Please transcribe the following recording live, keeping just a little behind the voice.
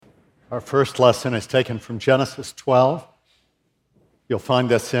Our first lesson is taken from Genesis 12. You'll find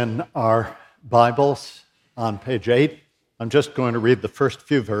this in our Bibles on page 8. I'm just going to read the first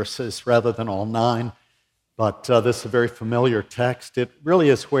few verses rather than all 9, but this is a very familiar text. It really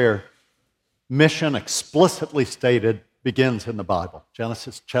is where mission explicitly stated begins in the Bible.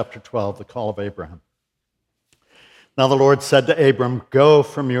 Genesis chapter 12, the call of Abraham. Now the Lord said to Abram, "Go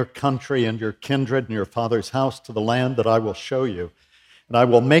from your country and your kindred and your father's house to the land that I will show you. And I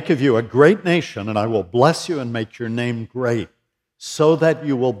will make of you a great nation, and I will bless you and make your name great, so that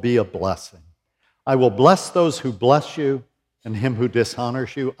you will be a blessing. I will bless those who bless you, and him who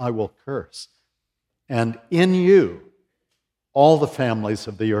dishonors you I will curse. And in you all the families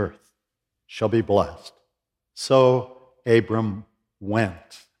of the earth shall be blessed." So Abram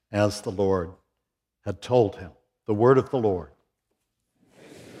went as the Lord had told him. The word of the Lord.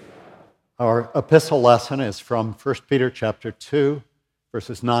 Our epistle lesson is from 1 Peter chapter 2,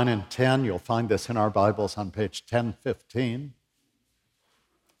 verses 9 and 10. You'll find this in our Bibles on page 1015.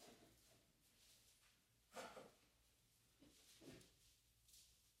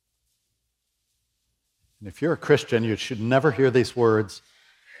 And if you're a Christian, you should never hear these words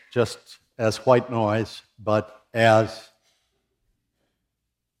just as white noise, but as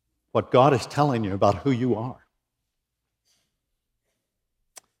what God is telling you about who you are.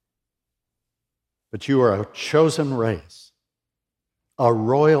 But you are a chosen race, a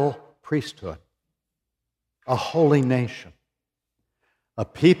royal priesthood, a holy nation, a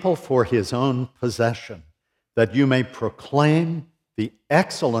people for his own possession, that you may proclaim the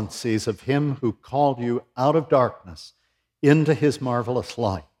excellencies of him who called you out of darkness into his marvelous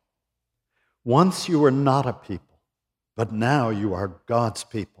light. Once you were not a people, but now you are God's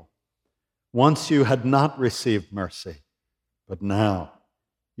people. Once you had not received mercy, but now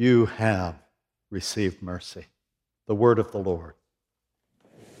you have received mercy. The word of the Lord.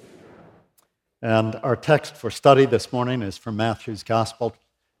 And our text for study this morning is from Matthew's Gospel,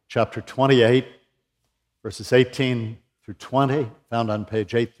 chapter 28, verses 18 through 20, found on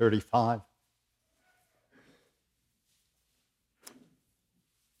page 835.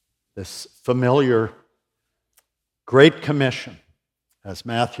 This familiar Great Commission, as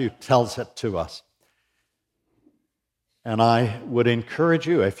Matthew tells it to us. And I would encourage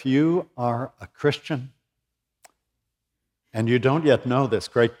you, if you are a Christian and you don't yet know this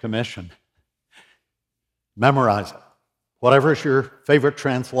Great Commission, memorize it. Whatever is your favorite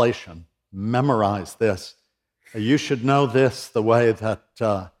translation, memorize this. You should know this the way that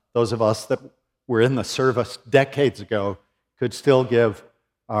those of us that were in the service decades ago could still give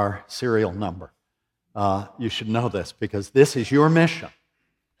our serial number. You should know this because this is your mission.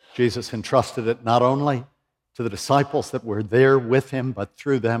 Jesus entrusted it not only to the disciples that were there with him, but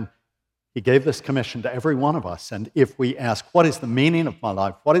through them, he gave this commission to every one of us. And if we ask, what is the meaning of my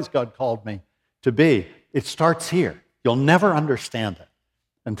life? What has God called me to be? It starts here. You'll never understand it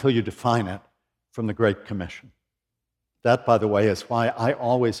until you define it from the Great Commission. That, by the way, is why I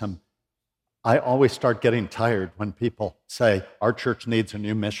always start getting tired when people say, our church needs a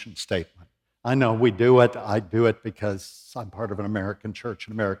new mission statement. I know we do it. I do it because I'm part of an American church,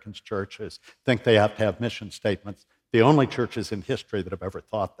 and American churches think they have to have mission statements. The only churches in history that have ever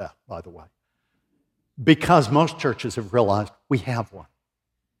thought that, by the way. Because most churches have realized we have one.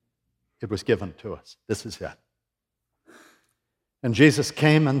 It was given to us. This is it. And Jesus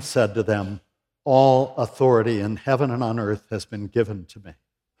came and said to them, "All authority in heaven and on earth has been given to me.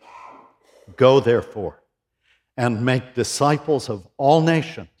 Go, therefore, and make disciples of all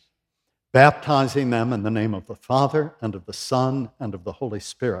nations, baptizing them in the name of the Father and of the Son and of the Holy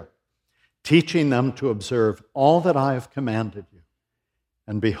Spirit, teaching them to observe all that I have commanded you.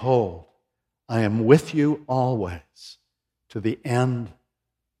 And behold, I am with you always to the end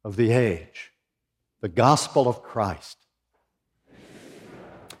of the age." The gospel of Christ.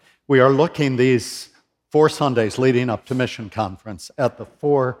 We are looking these 4 Sundays leading up to Mission Conference at the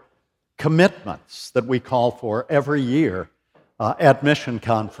 4 commitments that we call for every year at Mission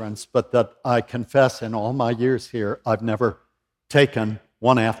Conference, but that I confess in all my years here, I've never taken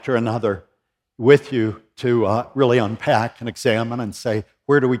one after another with you to really unpack and examine and say,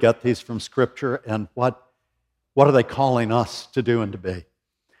 where do we get these from Scripture and what are they calling us to do and to be?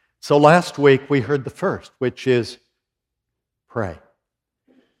 So last week we heard the first, which is pray.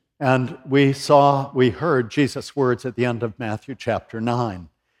 And we heard Jesus' words at the end of Matthew chapter 9,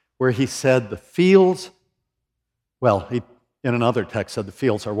 where he said the fields, in another text said the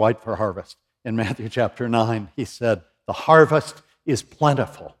fields are white for harvest. In Matthew chapter 9, he said the harvest is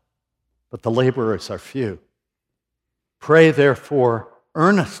plentiful, but the laborers are few. Pray, therefore,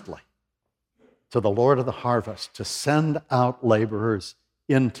 earnestly to the Lord of the harvest to send out laborers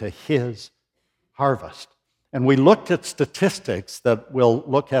into his harvest. And we looked at statistics that we'll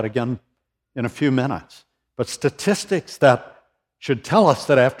look at again in a few minutes, but statistics that should tell us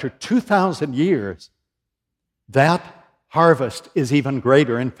that after 2,000 years, that harvest is even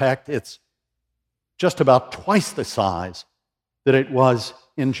greater. In fact, it's just about twice the size that it was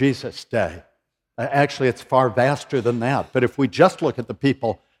in Jesus' day. Actually, it's far vaster than that. But if we just look at the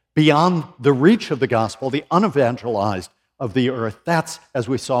people beyond the reach of the gospel, the unevangelized of the earth, that's, as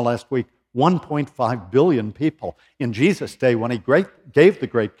we saw last week, 1.5 billion people. In Jesus' day, when he gave the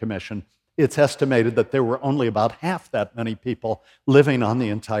Great Commission, it's estimated that there were only about half that many people living on the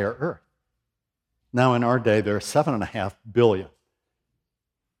entire earth. Now, in our day, there are 7.5 billion.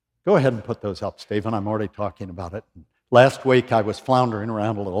 Go ahead and put those up, Stephen. I'm already talking about it. Last week, I was floundering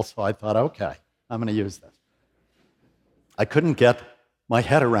around a little, so I thought, okay, I'm going to use this. I couldn't get my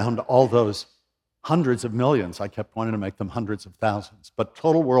head around all those hundreds of millions. I kept wanting to make them hundreds of thousands. But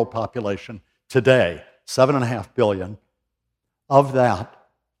total world population today, 7.5 billion. Of that,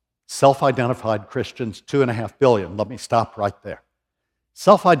 self-identified Christians, 2.5 billion. Let me stop right there.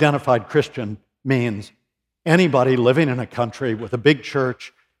 Self-identified Christian means anybody living in a country with a big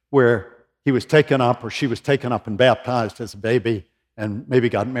church where he was taken up or she was taken up and baptized as a baby and maybe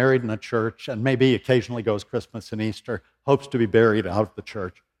got married in a church and maybe occasionally goes Christmas and Easter, hopes to be buried out of the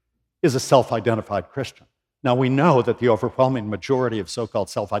church, is a self-identified Christian. Now, we know that the overwhelming majority of so-called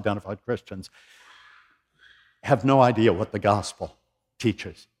self-identified Christians have no idea what the gospel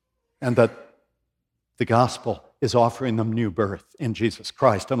teaches, and that the gospel is offering them new birth in Jesus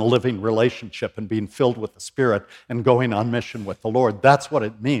Christ and a living relationship and being filled with the Spirit and going on mission with the Lord. That's what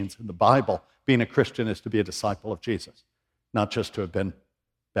it means in the Bible. Being a Christian is to be a disciple of Jesus, not just to have been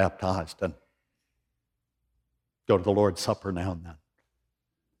baptized and go to the Lord's Supper now and then.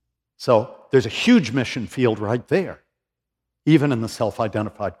 So there's a huge mission field right there, even in the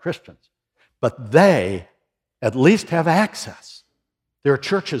self-identified Christians. But they at least have access. There are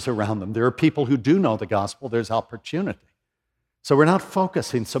churches around them. There are people who do know the gospel. There's opportunity. So we're not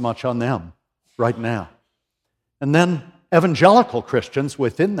focusing so much on them right now. And then evangelical Christians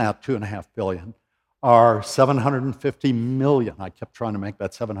within that 2.5 billion are 750 million. I kept trying to make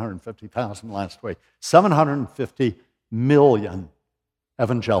that 750,000 last week. 750 million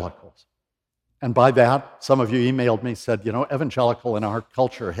evangelicals. And by that, some of you emailed me, said, evangelical in our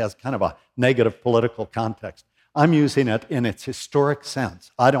culture has kind of a negative political context. I'm using it in its historic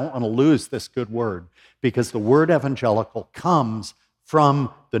sense. I don't want to lose this good word because the word evangelical comes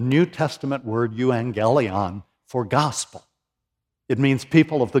from the New Testament word euangelion for gospel. It means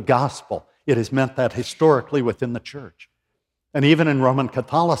people of the gospel. It has meant that historically within the church. And even in Roman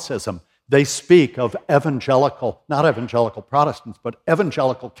Catholicism, they speak of evangelical, not evangelical Protestants, but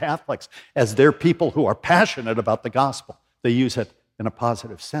evangelical Catholics as their people who are passionate about the gospel. They use it in a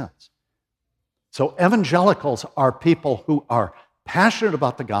positive sense. So evangelicals are people who are passionate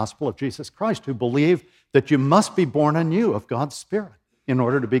about the gospel of Jesus Christ, who believe that you must be born anew of God's Spirit in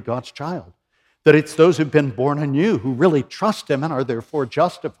order to be God's child. That it's those who've been born anew who really trust Him and are therefore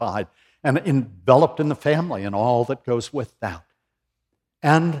justified and enveloped in the family and all that goes with that.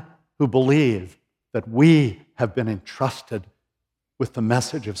 And who believe that we have been entrusted with the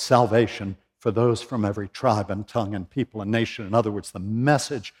message of salvation for those from every tribe and tongue and people and nation. In other words, the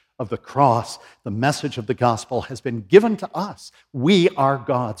message of the cross, the message of the gospel has been given to us. We are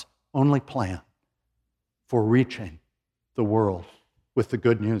God's only plan for reaching the world with the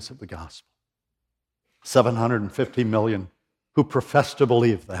good news of the gospel. 750 million who profess to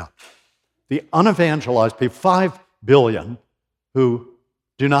believe that. The unevangelized people, 5 billion who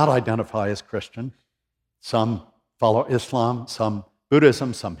do not identify as Christian. Some follow Islam, some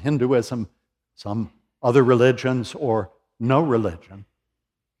Buddhism, some Hinduism, some other religions, or no religion.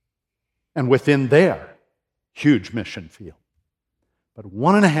 And within their huge mission field. But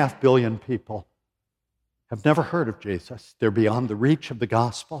 1.5 billion people have never heard of Jesus. They're beyond the reach of the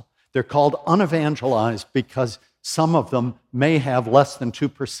gospel. They're called unevangelized because some of them may have less than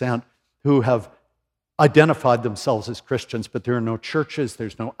 2% who have identified themselves as Christians, but there are no churches,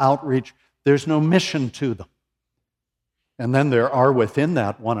 there's no outreach, there's no mission to them. And then there are within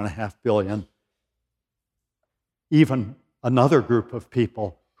that 1.5 billion even another group of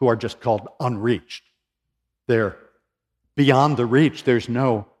people who are just called unreached. They're beyond the reach. There's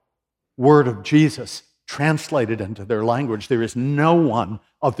no word of Jesus translated into their language. There is no one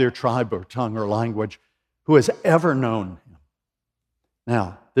of their tribe or tongue or language who has ever known Him.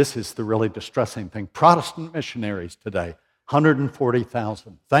 Now, this is the really distressing thing. Protestant missionaries today,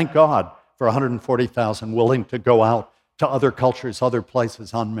 140,000. Thank God for 140,000 willing to go out to other cultures, other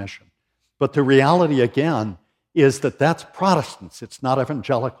places on mission. But the reality, again, is that that's Protestants. It's not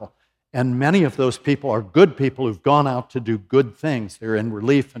evangelical. And many of those people are good people who've gone out to do good things. They're in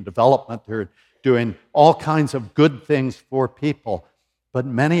relief and development. They're doing all kinds of good things for people. But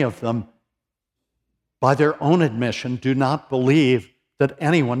many of them, by their own admission, do not believe that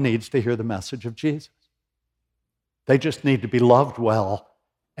anyone needs to hear the message of Jesus. They just need to be loved well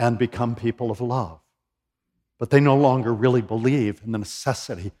and become people of love. But they no longer really believe in the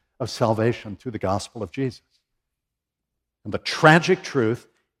necessity of salvation through the gospel of Jesus. And the tragic truth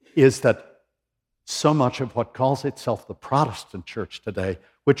is that so much of what calls itself the Protestant church today,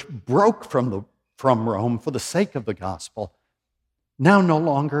 which broke from Rome for the sake of the gospel, now no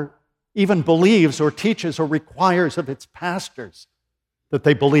longer even believes or teaches or requires of its pastors that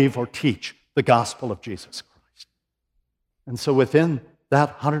they believe or teach the gospel of Jesus Christ. And so within that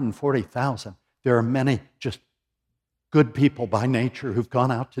 140,000, there are many just good people by nature who've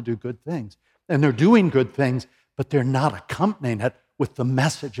gone out to do good things. And they're doing good things, but they're not accompanying it with the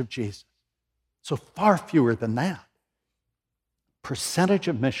message of Jesus. So far fewer than that. Percentage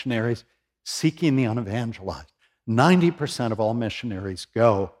of missionaries seeking the unevangelized. 90% of all missionaries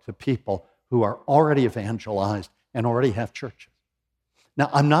go to people who are already evangelized and already have churches. Now,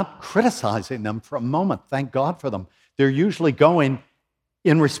 I'm not criticizing them for a moment. Thank God for them. They're usually going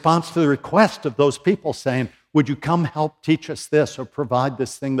in response to the request of those people saying, would you come help teach us this or provide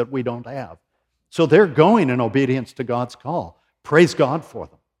this thing that we don't have? So they're going in obedience to God's call. Praise God for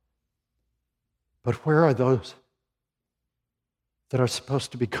them. But where are those that are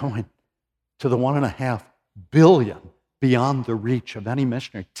supposed to be going to the 1.5 billion beyond the reach of any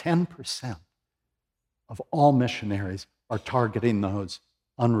missionary? 10% of all missionaries are targeting those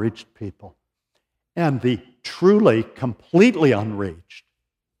unreached people. And the truly, completely unreached,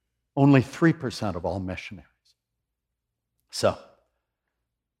 only 3% of all missionaries. So,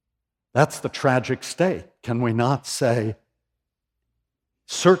 that's the tragic state. Can we not say,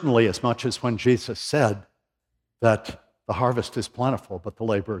 certainly as much as when Jesus said that the harvest is plentiful, but the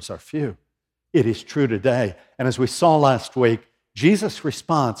laborers are few? It is true today. And as we saw last week, Jesus'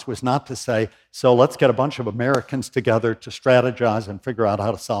 response was not to say, so let's get a bunch of Americans together to strategize and figure out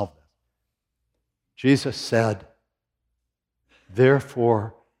how to solve this. Jesus said,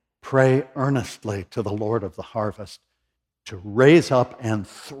 therefore, pray earnestly to the Lord of the harvest to raise up and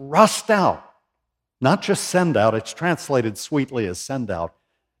thrust out, not just send out, it's translated sweetly as send out,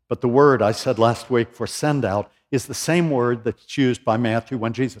 but the word I said last week for send out is the same word that's used by Matthew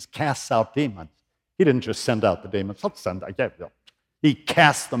when Jesus casts out demons. He didn't just send out the demons. Let's send out. He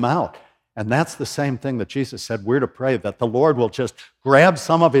cast them out. And that's the same thing that Jesus said we're to pray, that the Lord will just grab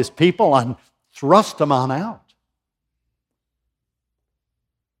some of his people and thrust them on out.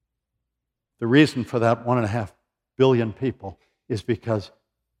 The reason for that 1.5 billion people is because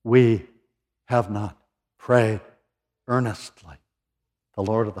we have not prayed earnestly the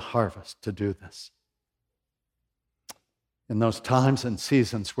Lord of the harvest to do this. In those times and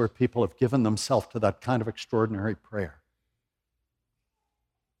seasons where people have given themselves to that kind of extraordinary prayer,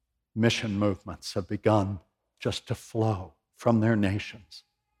 mission movements have begun just to flow from their nations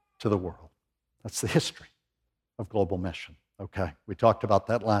to the world. That's the history of global mission. Okay, we talked about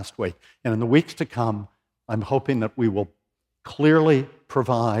that last week. And in the weeks to come, I'm hoping that we will clearly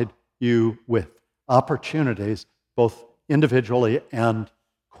provide you with opportunities, both individually and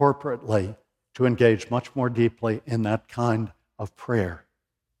corporately, to engage much more deeply in that kind of prayer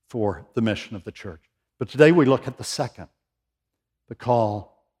for the mission of the church. But today we look at the second, the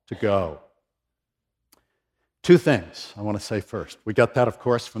call to go. Two things I want to say first. We got that, of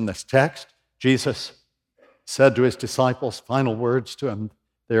course, from this text. Jesus said to his disciples, final words to him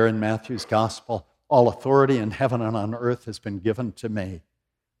there in Matthew's gospel, all authority in heaven and on earth has been given to me.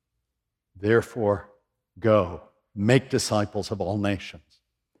 Therefore, go, make disciples of all nations,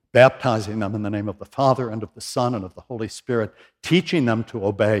 baptizing them in the name of the Father and of the Son and of the Holy Spirit, teaching them to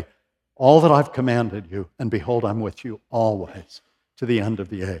obey all that I've commanded you, and behold, I'm with you always to the end of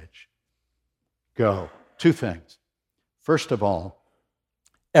the age. Go. Two things. First of all,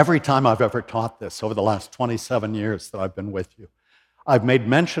 every time I've ever taught this over the last 27 years that I've been with you, I've made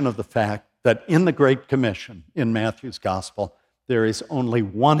mention of the fact that in the Great Commission in Matthew's Gospel, there is only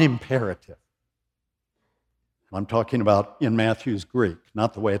one imperative. I'm talking about in Matthew's Greek,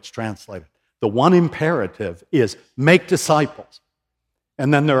 not the way it's translated. The one imperative is make disciples.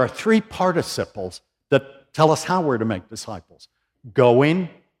 And then there are 3 participles that tell us how we're to make disciples: going,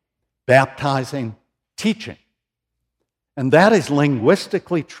 baptizing, teaching. And that is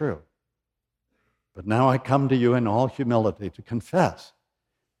linguistically true. But now I come to you in all humility to confess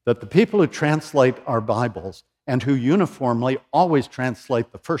that the people who translate our Bibles and who uniformly always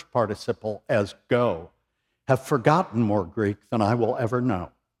translate the first participle as go have forgotten more Greek than I will ever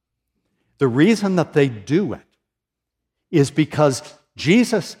know. The reason that they do it is because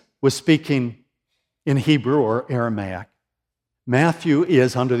Jesus was speaking in Hebrew or Aramaic. Matthew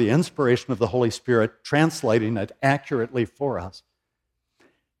is, under the inspiration of the Holy Spirit, translating it accurately for us.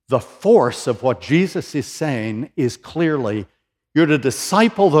 The force of what Jesus is saying is clearly, you're to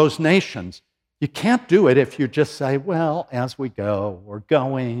disciple those nations. You can't do it if you just say, well, as we go, we're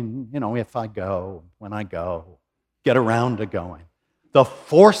going, if I go, when I go, get around to going. The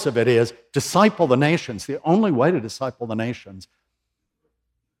force of it is disciple the nations. The only way to disciple the nations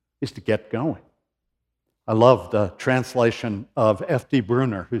is to get going. I love the translation of F.D.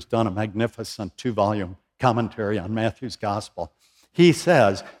 Bruner, who's done a magnificent 2-volume commentary on Matthew's Gospel. He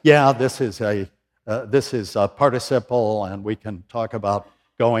says, this is a participle, and we can talk about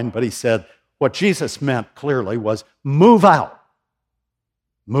going, but he said what Jesus meant clearly was move out,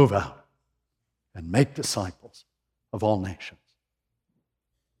 and make disciples of all nations.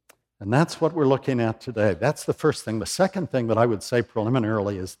 And that's what we're looking at today. That's the first thing. The second thing that I would say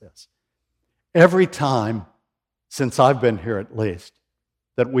preliminarily is this. Every time, since I've been here at least,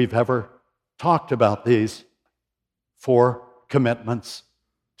 that we've ever talked about these 4 commitments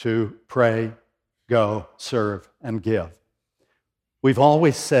to pray, go, serve, and give, we've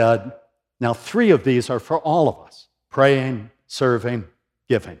always said, now 3 of these are for all of us: praying, serving,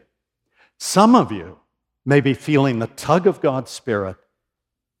 giving. Some of you may be feeling the tug of God's Spirit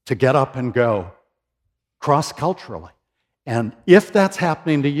to get up and go cross-culturally. And if that's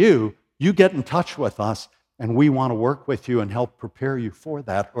happening to you, you get in touch with us, and we want to work with you and help prepare you for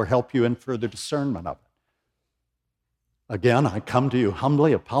that or help you in further discernment of it. Again, I come to you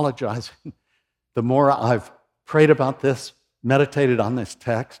humbly apologizing. The more I've prayed about this, meditated on this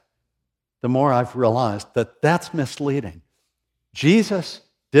text, the more I've realized that that's misleading. Jesus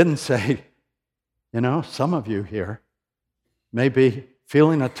didn't say, some of you here may be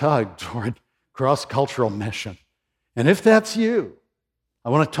feeling a tug toward cross-cultural mission. And if that's you, I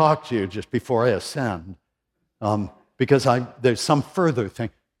want to talk to you just before I ascend, because there's some further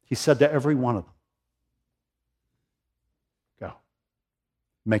thing. He said to every one of them, go,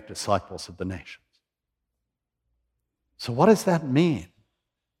 make disciples of the nations. So what does that mean?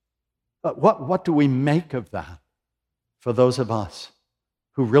 What do we make of that for those of us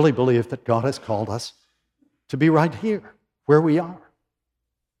who really believe that God has called us to be right here, where we are?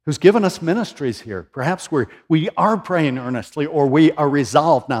 Who's given us ministries here. Perhaps we are praying earnestly, or we are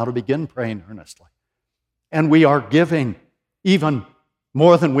resolved now to begin praying earnestly. And we are giving even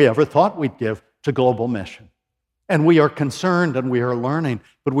more than we ever thought we'd give to global mission. And we are concerned and we are learning,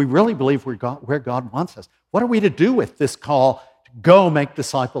 but we really believe we're where God wants us. What are we to do with this call to go make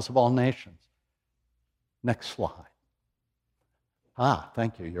disciples of all nations? Next slide.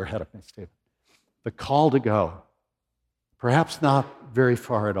 Thank you. You're ahead of me, Stephen. The call to go. Perhaps not very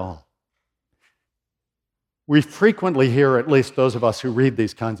far at all. We frequently hear, at least those of us who read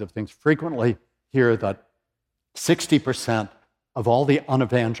these kinds of things, frequently hear that 60% of all the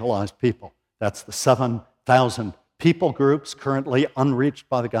unevangelized people, that's the 7,000 people groups currently unreached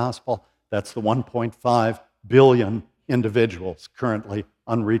by the gospel, that's the 1.5 billion individuals currently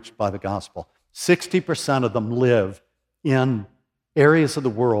unreached by the gospel. 60% of them live in areas of the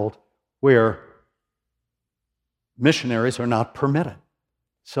world where missionaries are not permitted.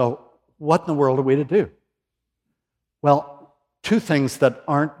 So what in the world are we to do? Well, 2 things that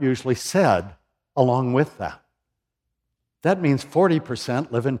aren't usually said along with that. That means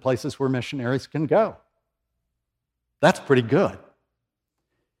 40% live in places where missionaries can go. That's pretty good.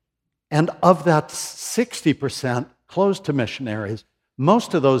 And of that 60% closed to missionaries,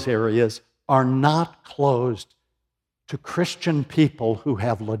 most of those areas are not closed to Christian people who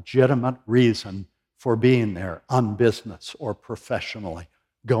have legitimate reason for being there on business or professionally,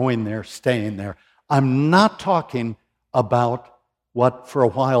 going there, staying there. I'm not talking about what for a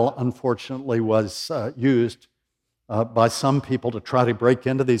while, unfortunately, was used by some people to try to break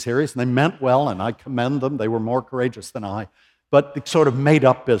into these areas. And they meant well, and I commend them. They were more courageous than I. But they sort of made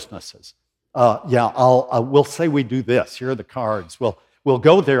up businesses. We'll say we do this. Here are the cards. We'll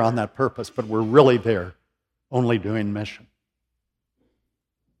go there on that purpose, but we're really there only doing mission.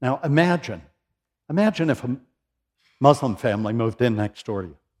 Now imagine if a Muslim family moved in next door to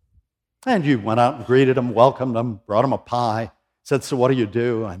you. And you went out and greeted them, welcomed them, brought them a pie, said, so what do you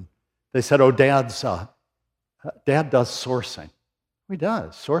do? And they said, oh, Dad does sourcing. He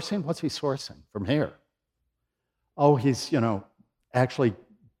does. Sourcing? What's he sourcing? From here. Oh, he's, actually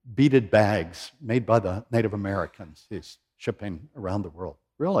beaded bags made by the Native Americans. He's shipping around the world.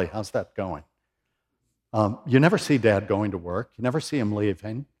 Really? How's that going? You never see Dad going to work. You never see him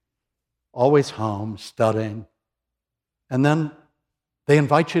leaving. always home, studying. And then they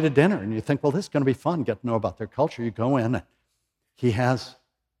invite you to dinner, and you think, well, this is going to be fun, get to know about their culture. You go in, and he has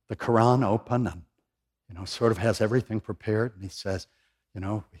the Quran open and, sort of has everything prepared. And he says, eat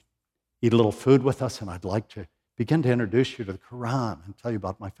a little food with us, and I'd like to begin to introduce you to the Quran and tell you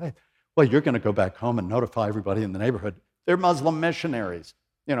about my faith. Well, you're going to go back home and notify everybody in the neighborhood. They're Muslim missionaries.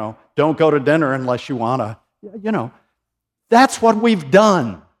 Don't go to dinner unless you want to. That's what we've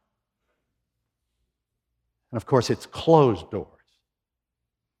done. And of course, it's closed doors.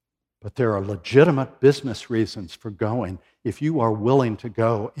 But there are legitimate business reasons for going if you are willing to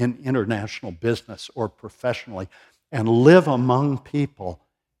go in international business or professionally and live among people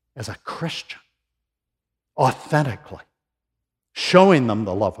as a Christian, authentically, showing them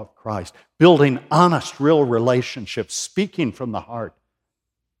the love of Christ, building honest, real relationships, speaking from the heart,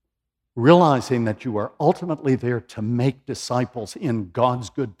 realizing that you are ultimately there to make disciples in God's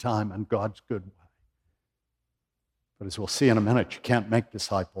good time and God's good way. But as we'll see in a minute, you can't make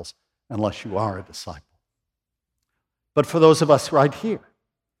disciples unless you are a disciple. But for those of us right here,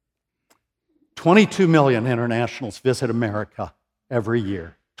 22 million internationals visit America every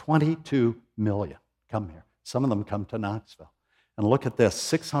year. 22 million come here. Some of them come to Knoxville. And look at this,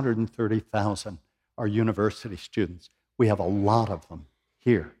 630,000 are university students. We have a lot of them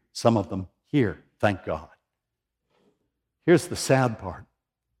here, some of them here, thank God. Here's the sad part.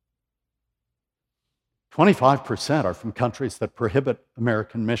 25% are from countries that prohibit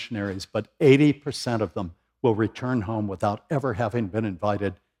American missionaries, but 80% of them will return home without ever having been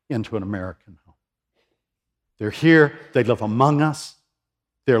invited into an American home. They're here, they live among us,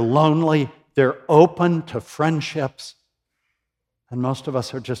 they're lonely, they're open to friendships, and most of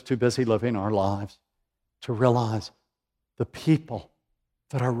us are just too busy living our lives to realize the people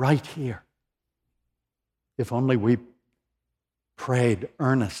that are right here. If only we prayed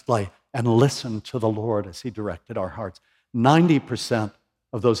earnestly and listened to the Lord as He directed our hearts. 90%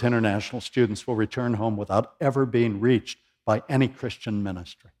 of those international students will return home without ever being reached by any Christian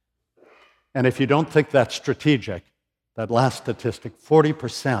ministry. And if you don't think that's strategic, that last statistic,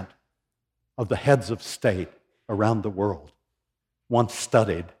 40% of the heads of state around the world once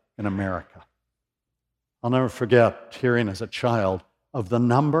studied in America. I'll never forget hearing as a child of the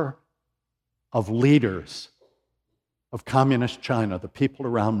number of leaders of communist China, the people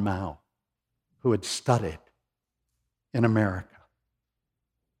around Mao, who had studied in America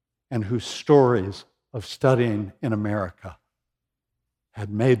and whose stories of studying in America had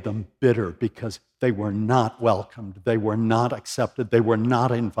made them bitter because they were not welcomed, they were not accepted, they were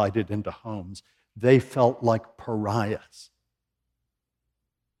not invited into homes. They felt like pariahs.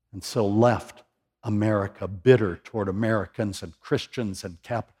 And so left America bitter toward Americans and Christians and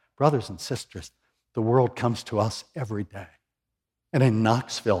brothers and sisters. The world comes to us every day. And in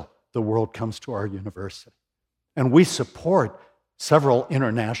Knoxville, the world comes to our university. And we support several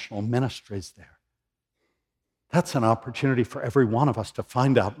international ministries there. That's an opportunity for every one of us to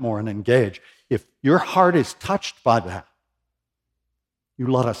find out more and engage. If your heart is touched by that, you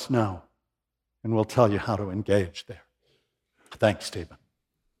let us know, and we'll tell you how to engage there. Thanks, Stephen.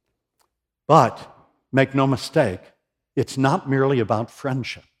 But make no mistake, it's not merely about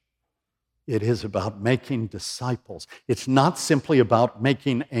friendship. It is about making disciples. It's not simply about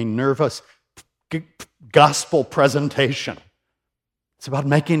making a nervous gospel presentation. It's about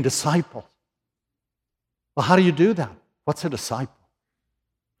making disciples. Well, how do you do that? What's a disciple?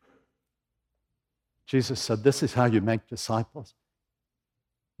 Jesus said, this is how you make disciples.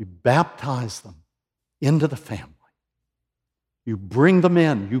 You baptize them into the family. You bring them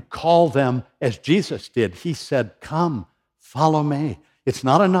in. You call them as Jesus did. He said, come, follow me. It's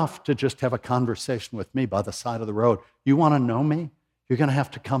not enough to just have a conversation with me by the side of the road. You want to know me? You're going to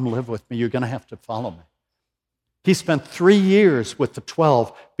have to come live with me. You're going to have to follow me. He spent 3 years with the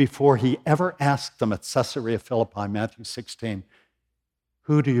 12 before he ever asked them at Caesarea Philippi, Matthew 16,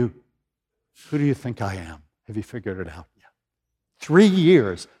 who do you think I am? Have you figured it out yet? 3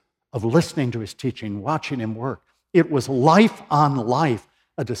 years of listening to his teaching, watching him work. It was life on life.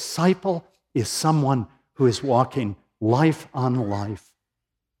 A disciple is someone who is walking life on life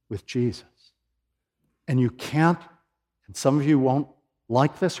with Jesus. And you can't, and some of you won't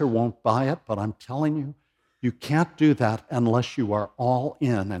like this or won't buy it, but I'm telling you, you can't do that unless you are all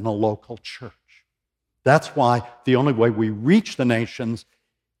in a local church. That's why the only way we reach the nations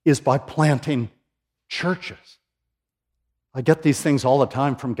is by planting churches. I get these things all the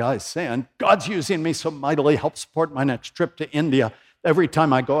time from guys saying, God's using me so mightily, help support my next trip to India. Every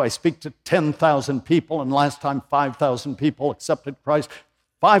time I go, I speak to 10,000 people, and last time 5,000 people accepted Christ.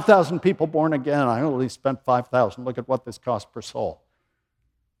 5,000 people born again. I only spent 5,000. Look at what this cost per soul.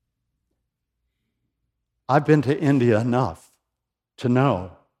 I've been to India enough to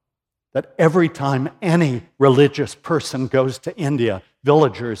know that every time any religious person goes to India,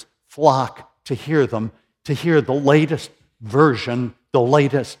 villagers flock to hear them, to hear the latest version, the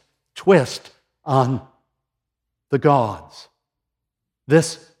latest twist on the gods.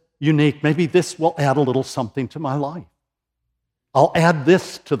 This unique, maybe this will add a little something to my life. I'll add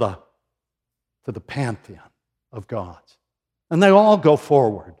this to the pantheon of gods. And they all go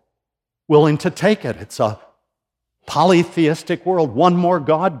forward, willing to take it. It's a polytheistic world. One more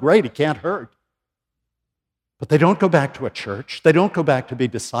God, great, it can't hurt. But they don't go back to a church. They don't go back to be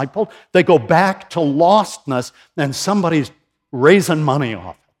discipled. They go back to lostness, and somebody's raising money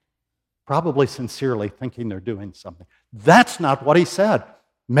off it, probably sincerely thinking they're doing something. That's not what he said.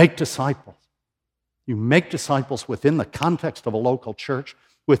 Make disciples. You make disciples within the context of a local church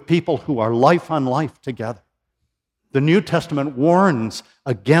with people who are life on life together. The New Testament warns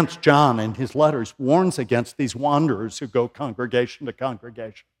against, John in his letters, warns against these wanderers who go congregation to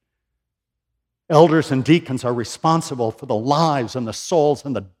congregation. Elders and deacons are responsible for the lives and the souls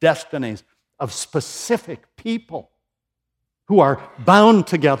and the destinies of specific people who are bound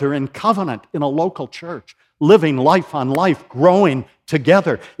together in covenant in a local church, living life on life, growing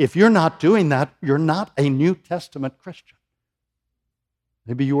together. If you're not doing that, you're not a New Testament Christian.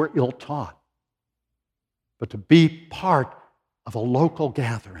 Maybe you were ill-taught. But to be part of a local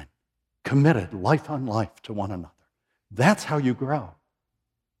gathering, committed life on life to one another, that's how you grow.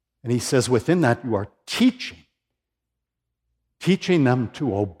 And he says within that you are teaching them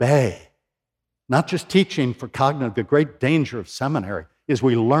to obey. Not just teaching for cognitive. The great danger of seminary is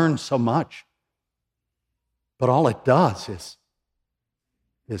we learn so much, but all it does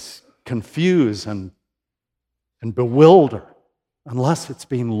is confuse and bewilder unless it's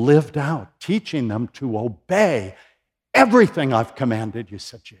being lived out. Teaching them to obey everything I've commanded you,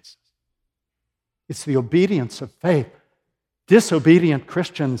 said Jesus. It's the obedience of faith. Disobedient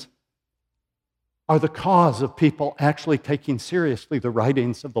Christians are the cause of people actually taking seriously the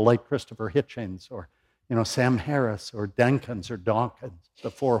writings of the late Christopher Hitchens or Sam Harris or Denkins or Dawkins,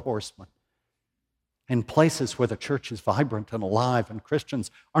 the Four Horsemen. In places where the church is vibrant and alive and Christians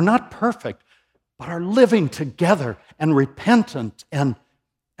are not perfect, but are living together and repentant and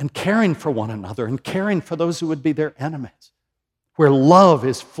caring for one another and caring for those who would be their enemies. Where love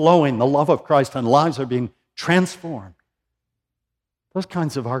is flowing, the love of Christ, and lives are being transformed. Those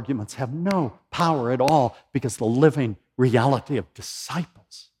kinds of arguments have no power at all because the living reality of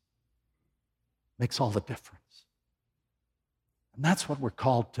disciples makes all the difference. And that's what we're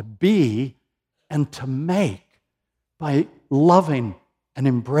called to be and to make by loving and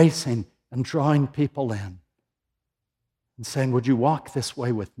embracing and drawing people in and saying, would you walk this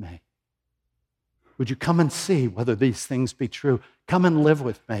way with me? Would you come and see whether these things be true? Come and live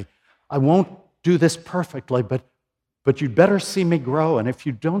with me. I won't do this perfectly, but you'd better see me grow. And if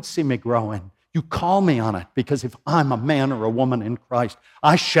you don't see me growing, you call me on it, because if I'm a man or a woman in Christ,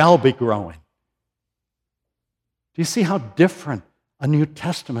 I shall be growing. Do you see how different a New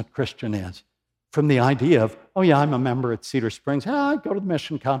Testament Christian is from the idea of, oh yeah, I'm a member at Cedar Springs. I go to the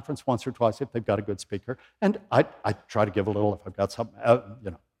mission conference once or twice if they've got a good speaker. And I try to give a little if I've got something,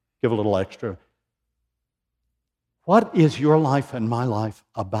 give a little extra. What is your life and my life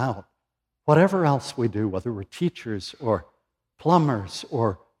about? Whatever else we do, whether we're teachers or plumbers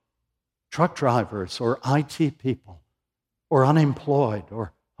or truck drivers or IT people or unemployed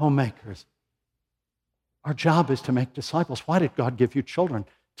or homemakers, our job is to make disciples. Why did God give you children?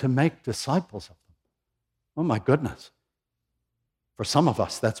 To make disciples of them. Oh my goodness. For some of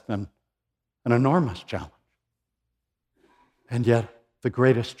us, that's been an enormous challenge. And yet, the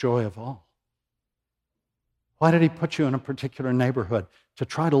greatest joy of all. Why did he put you in a particular neighborhood? To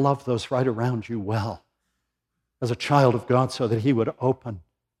try to love those right around you well as a child of God so that he would open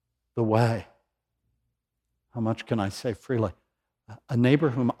the way. How much can I say freely? A neighbor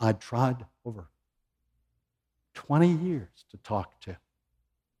whom I tried over 20 years to talk to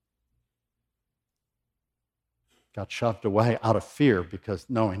got shoved away out of fear because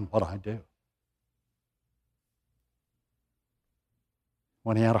knowing what I do.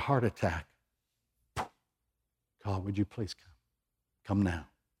 When he had a heart attack, God, would you please come? Come now.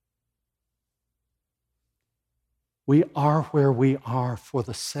 We are where we are for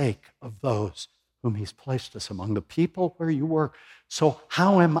the sake of those whom he's placed us among, the people where you work. So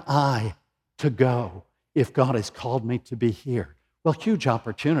how am I to go if God has called me to be here? Well, huge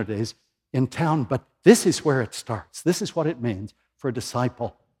opportunities in town, but this is where it starts. This is what it means for a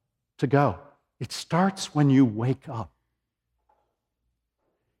disciple to go. It starts when you wake up.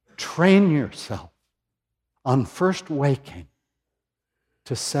 Train yourself on first waking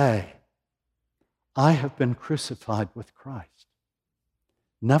to say, I have been crucified with Christ.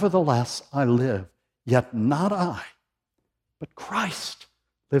 Nevertheless, I live, yet not I, but Christ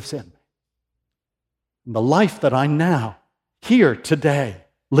lives in me. And the life that I now, here today,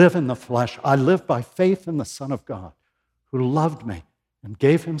 live in the flesh, I live by faith in the Son of God, who loved me and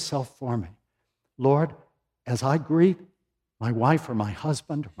gave himself for me. Lord, as I greet my wife or my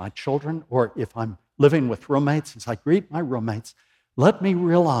husband or my children, or if I'm living with roommates, as I greet my roommates, let me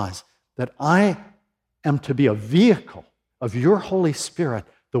realize that I am to be a vehicle of your Holy Spirit.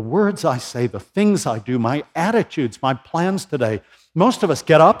 The words I say, the things I do, my attitudes, my plans today. Most of us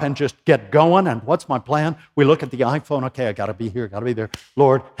get up and just get going, and what's my plan? We look at the iPhone, okay, I got to be here, got to be there.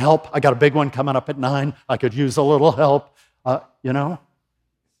 Lord, help, I got a big one coming up at 9. I could use a little help.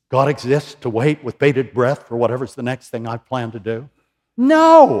 God exists to wait with bated breath for whatever's the next thing I plan to do.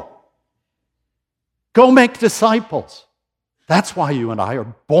 No! Go make disciples. That's why you and I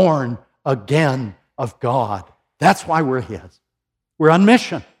are born again of God. That's why we're his. We're on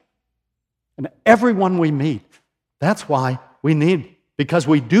mission. And everyone we meet, that's why we need, because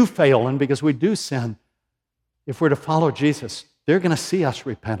we do fail and because we do sin, if we're to follow Jesus, they're going to see us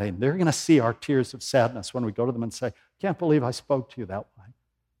repenting. They're going to see our tears of sadness when we go to them and say, can't believe I spoke to you that way.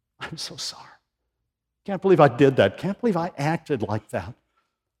 I'm so sorry. Can't believe I did that. Can't believe I acted like that.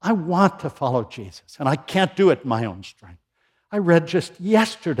 I want to follow Jesus, and I can't do it in my own strength. I read just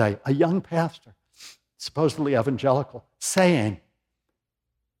yesterday a young pastor, supposedly evangelical, saying,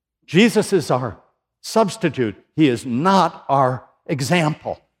 Jesus is our substitute. He is not our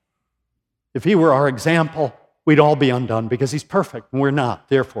example. If he were our example, we'd all be undone because he's perfect and we're not.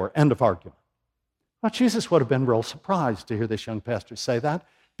 Therefore, end of argument. Well, Jesus would have been real surprised to hear this young pastor say that,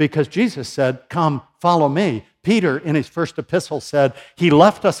 because Jesus said, come, follow me. Peter, in his first epistle, said he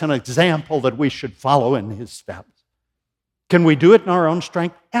left us an example that we should follow in his steps. Can we do it in our own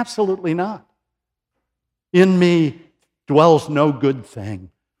strength? Absolutely not. In me dwells no good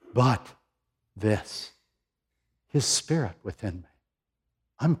thing, but this, his Spirit within me.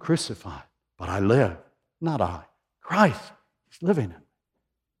 I'm crucified, but I live, not I. Christ is living in me.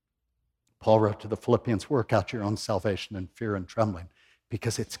 Paul wrote to the Philippians, work out your own salvation in fear and trembling,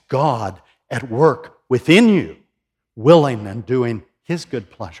 because it's God at work within you, willing and doing his good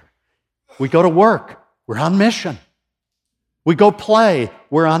pleasure. We go to work, we're on mission. We go play,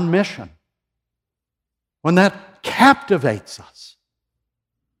 we're on mission. When that captivates us,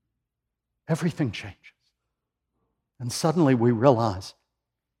 everything changes. And suddenly we realize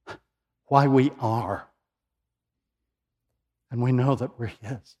why we are. And we know that we're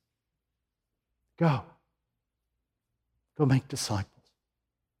his. Go. Go make disciples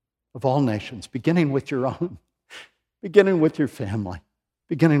of all nations, beginning with your own, beginning with your family,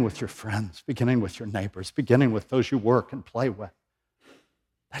 beginning with your friends, beginning with your neighbors, beginning with those you work and play with.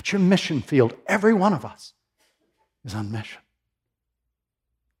 That's your mission field. Every one of us is on mission.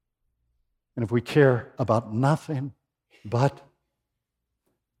 And if we care about nothing but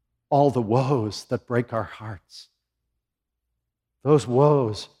all the woes that break our hearts, those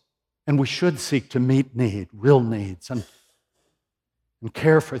woes, and we should seek to meet need, real needs, and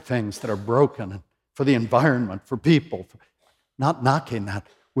care for things that are broken, and for the environment, for people, not knocking that.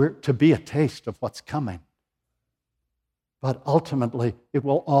 We're to be a taste of what's coming. But ultimately, it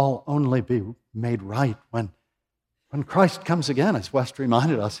will all only be made right when Christ comes again, as West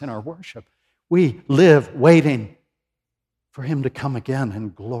reminded us in our worship. We live waiting for him to come again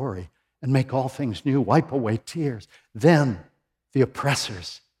in glory and make all things new, wipe away tears. Then the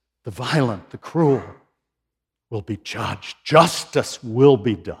oppressors, the violent, the cruel, will be judged. Justice will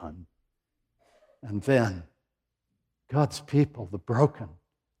be done. And then God's people, the broken,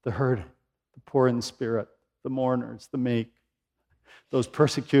 the hurting, the poor in spirit, the mourners, the meek, those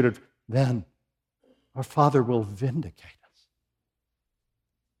persecuted, then our Father will vindicate us.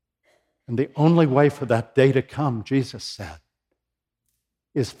 And the only way for that day to come, Jesus said,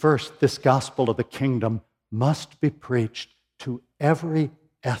 is first, this gospel of the kingdom must be preached to every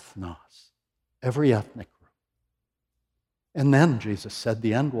ethnos, every ethnic group. And then, Jesus said,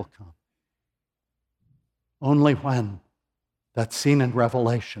 the end will come. Only when that scene in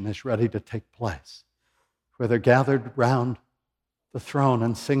Revelation is ready to take place, where they're gathered round the throne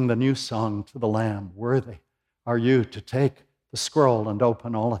and sing the new song to the Lamb, worthy are you to take the scroll and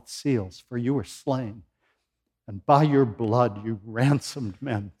open all its seals, for you were slain, and by your blood you ransomed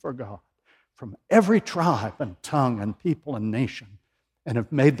men for God from every tribe and tongue and people and nation, and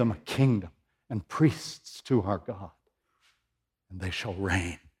have made them a kingdom and priests to our God. And they shall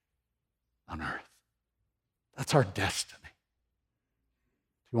reign on earth. That's our destiny.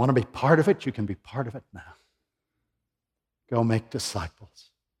 If you want to be part of it, you can be part of it now. Go make disciples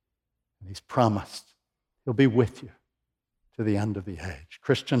And he's promised he'll be with you to the end of the age.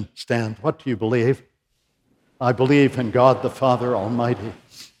 Christian, stand. What do you believe? I believe in God the Father Almighty,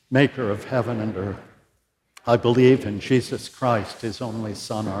 maker of heaven and earth. I believe in Jesus Christ, his only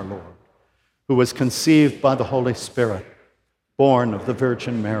Son, our Lord, who was conceived by the Holy Spirit, born of the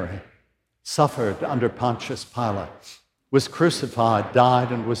Virgin Mary, suffered under Pontius Pilate, was crucified,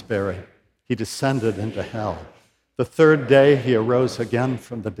 died, and was buried. He descended into hell. The third day he arose again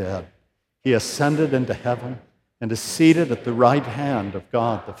from the dead. He ascended into heaven and is seated at the right hand of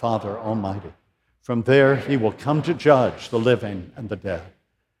God the Father Almighty. From there he will come to judge the living and the dead.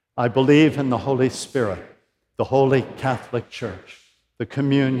 I believe in the Holy Spirit, the Holy Catholic Church, the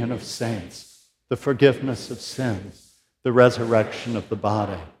communion of saints, the forgiveness of sins, the resurrection of the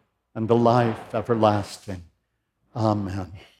body, and the life everlasting. Amen.